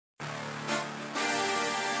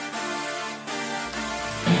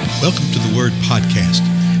Welcome to the Word Podcast.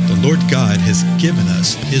 The Lord God has given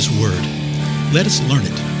us His Word. Let us learn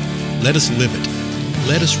it. Let us live it.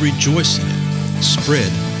 Let us rejoice in it.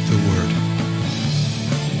 Spread the Word.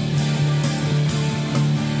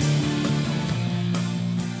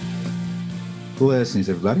 Blessings,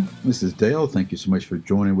 everybody. This is Dale. Thank you so much for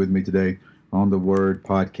joining with me today on the Word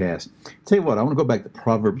Podcast. Tell you what, I want to go back to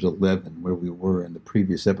Proverbs 11, where we were in the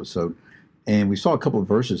previous episode, and we saw a couple of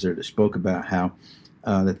verses there that spoke about how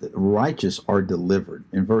that the righteous are delivered.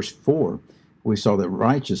 In verse 4, we saw that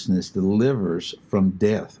righteousness delivers from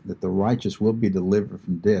death, that the righteous will be delivered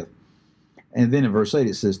from death. And then in verse 8,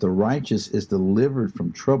 it says, the righteous is delivered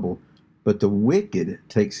from trouble, but the wicked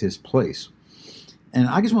takes his place. And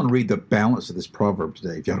I just want to read the balance of this proverb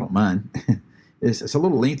today, if y'all don't mind. It's a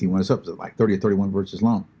little lengthy one. It's up to like 30 or 31 verses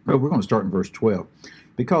long. But we're going to start in verse 12.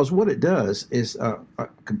 Because what it does is a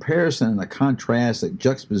comparison and a contrast, a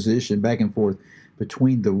juxtaposition back and forth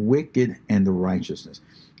between the wicked and the righteousness.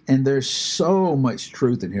 And there's so much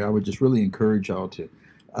truth in here. I would just really encourage y'all to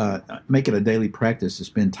make it a daily practice to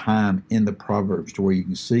spend time in the Proverbs to where you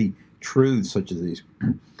can see truths such as these.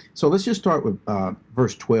 So let's just start with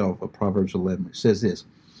verse 12 of Proverbs 11. It says this: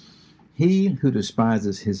 he who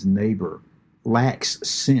despises his neighbor lacks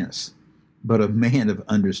sense, but a man of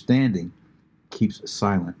understanding keeps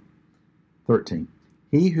silent. 13.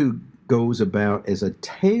 He who goes about as a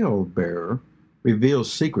talebearer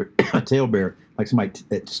reveals secret. A talebearer, like somebody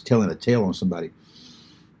that's telling a tale on somebody.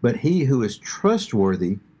 But he who is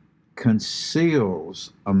trustworthy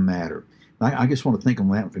conceals a matter. I just want to think on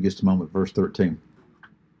that for just a moment. Verse 13.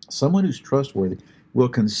 Someone who's trustworthy will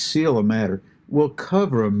conceal a matter, will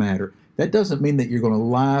cover a matter. That doesn't mean that you're going to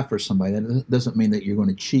lie for somebody. That doesn't mean that you're going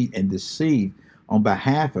to cheat and deceive on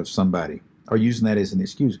behalf of somebody or using that as an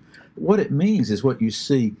excuse. What it means is what you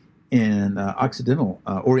see in Oriental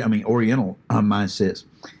mindsets,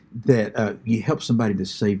 that you help somebody to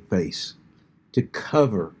save face, to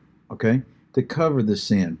cover, to cover the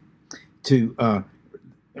sin, to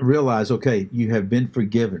realize, you have been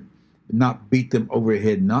forgiven, not beat them over the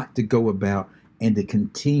head, not to go about and to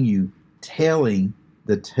continue telling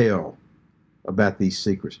the tale about these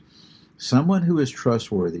secrets. Someone who is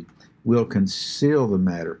trustworthy will conceal the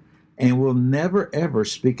matter and will never, ever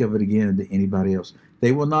speak of it again to anybody else.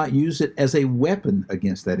 They will not use it as a weapon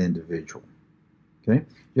against that individual. Okay?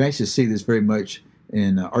 You actually see this very much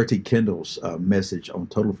in R.T. Kendall's message on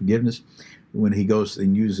total forgiveness, when he goes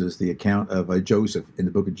and uses the account of Joseph in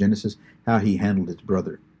the book of Genesis, how he handled his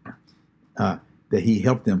brother, that he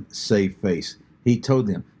helped them save face. He told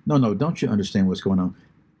them, no, don't you understand what's going on?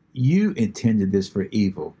 You intended this for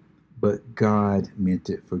evil, but God meant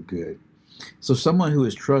it for good. So someone who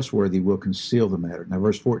is trustworthy will conceal the matter. Now,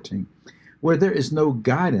 verse 14. Where there is no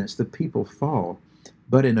guidance, the people fall,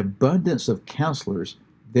 but in abundance of counselors,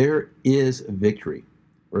 there is victory.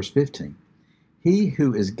 Verse 15. He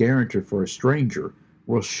who is guarantor for a stranger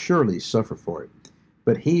will surely suffer for it,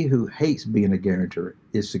 but he who hates being a guarantor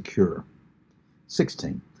is secure.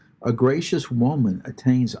 16. A gracious woman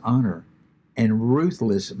attains honor, and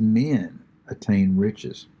ruthless men attain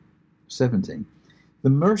riches. 17. The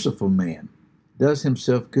merciful man does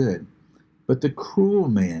himself good, but the cruel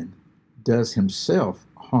man does himself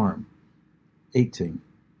harm. 18.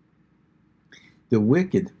 The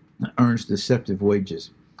wicked earns deceptive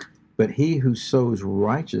wages, but he who sows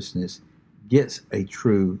righteousness gets a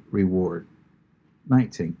true reward.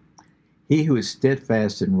 19. He who is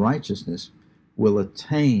steadfast in righteousness will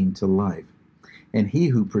attain to life, and he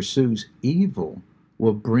who pursues evil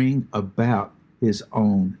will bring about his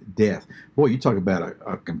own death. Boy, you talk about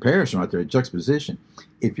a comparison right there, a juxtaposition.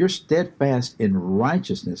 If you're steadfast in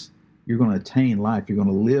righteousness, you're going to attain life. You're going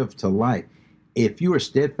to live to life. If you are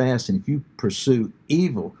steadfast and if you pursue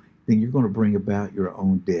evil, then you're going to bring about your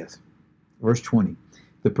own death. Verse 20,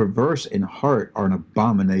 the perverse in heart are an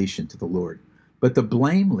abomination to the Lord, but the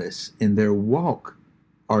blameless in their walk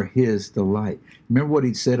are his delight. Remember what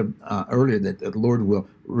he said earlier, that the Lord will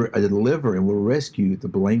deliver and will rescue the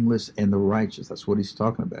blameless and the righteous. That's what he's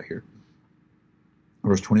talking about here.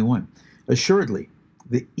 Verse 21, assuredly,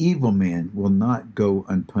 the evil man will not go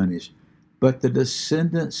unpunished, but the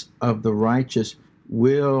descendants of the righteous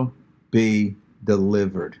will be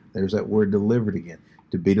delivered. There's that word delivered again.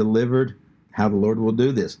 To be delivered, how the Lord will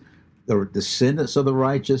do this. The descendants of the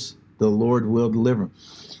righteous, the Lord will deliver them.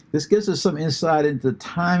 This gives us some insight into the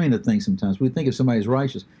timing of things sometimes. We think if somebody's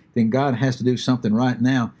righteous, then God has to do something right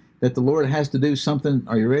now, that the Lord has to do something,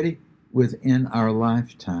 are you ready? Within our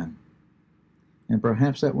lifetime. And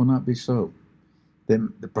perhaps that will not be so.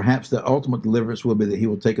 Then perhaps the ultimate deliverance will be that he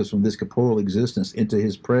will take us from this corporeal existence into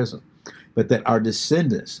his presence. But that our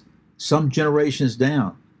descendants, some generations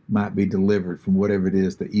down, might be delivered from whatever it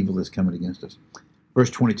is the evil is coming against us. Verse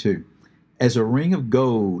 22, as a ring of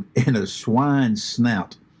gold in a swine's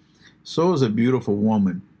snout, so is a beautiful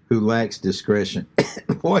woman who lacks discretion.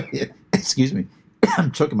 Boy, excuse me,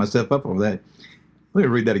 I'm choking myself up over that. Let me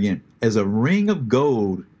read that again. As a ring of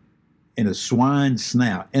gold in a swine's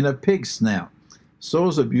snout, in a pig's snout, so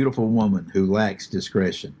is a beautiful woman who lacks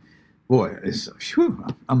discretion. Boy,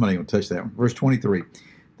 I'm not even going to touch that one. Verse 23,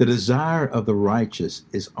 the desire of the righteous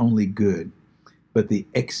is only good, but the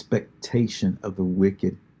expectation of the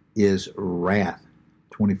wicked is wrath.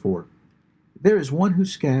 24, there is one who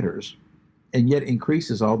scatters and yet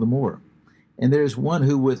increases all the more. And there is one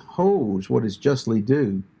who withholds what is justly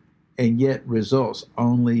due and yet results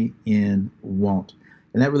only in want.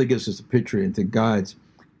 And that really gives us a picture into God's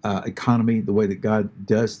economy, the way that God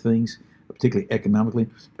does things, particularly economically.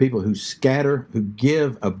 People who scatter, who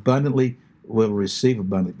give abundantly, will receive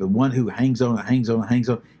abundantly. But one who hangs on and hangs on and hangs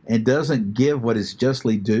on and doesn't give what is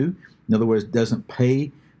justly due, in other words, doesn't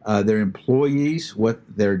pay their employees what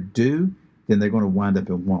they're due, then they're going to wind up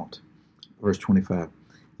in want. Verse 25,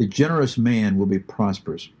 the generous man will be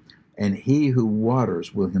prosperous, and he who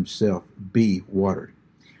waters will himself be watered.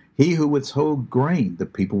 He who withholds grain, the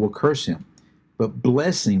people will curse him, but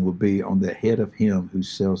blessing will be on the head of him who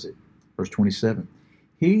sells it. Verse 27,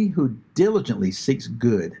 he who diligently seeks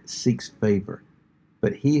good seeks favor,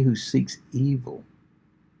 but he who seeks evil,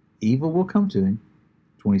 evil will come to him.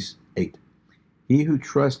 28, he who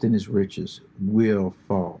trusts in his riches will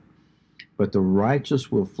fall, but the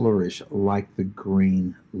righteous will flourish like the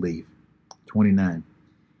green leaf. 29,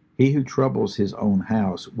 he who troubles his own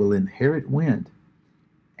house will inherit wind,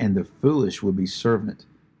 and the foolish will be servant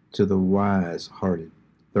to the wise-hearted.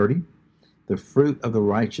 30, the fruit of the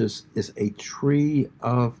righteous is a tree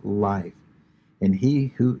of life, and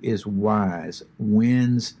he who is wise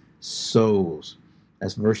wins souls.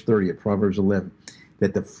 That's verse 30 of Proverbs 11.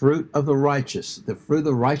 That the fruit of the righteous, the fruit of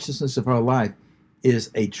the righteousness of our life,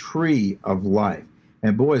 is a tree of life.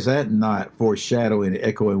 And boy, is that not foreshadowing and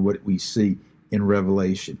echoing what we see in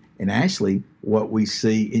Revelation, and actually what we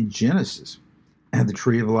see in Genesis, and the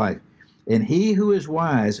tree of life. And he who is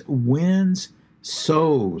wise wins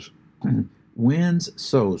souls. Wins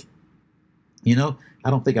souls. You know, I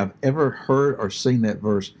don't think I've ever heard or seen that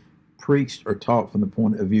verse preached or taught from the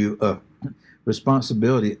point of view of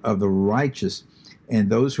responsibility of the righteous and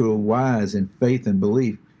those who are wise in faith and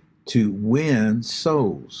belief to win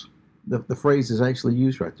souls. The phrase is actually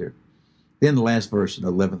used right there. Then the last verse in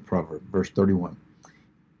the 11th proverb, verse 31.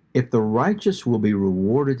 If the righteous will be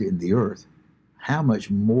rewarded in the earth, how much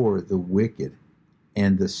more the wicked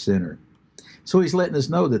and the sinner? So he's letting us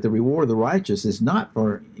know that the reward of the righteous is not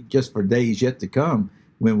for just for days yet to come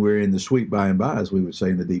when we're in the sweet by and by, as we would say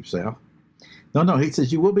in the deep south. No, he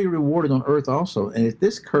says you will be rewarded on earth also. And if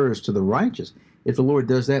this occurs to the righteous, if the Lord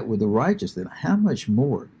does that with the righteous, then how much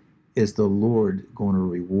more is the Lord going to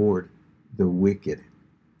reward the wicked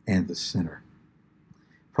and the sinner?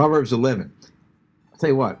 Proverbs 11. I'll tell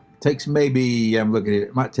you what, it takes maybe, I'm looking at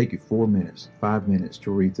it, might take you 4 minutes, 5 minutes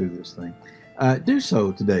to read through this thing. Do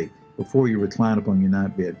so today before you recline upon your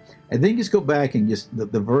night bed. And then just go back and just,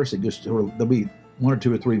 the verse, that just sort of, there'll be 1 or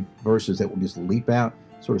 2 or 3 verses that will just leap out,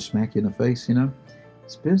 sort of smack you in the face, you know.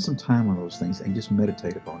 Spend some time on those things and just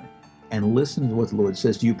meditate upon it. And listen to what the Lord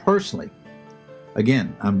says to you personally.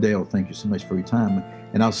 Again, I'm Dale. Thank you so much for your time,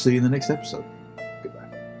 and I'll see you in the next episode.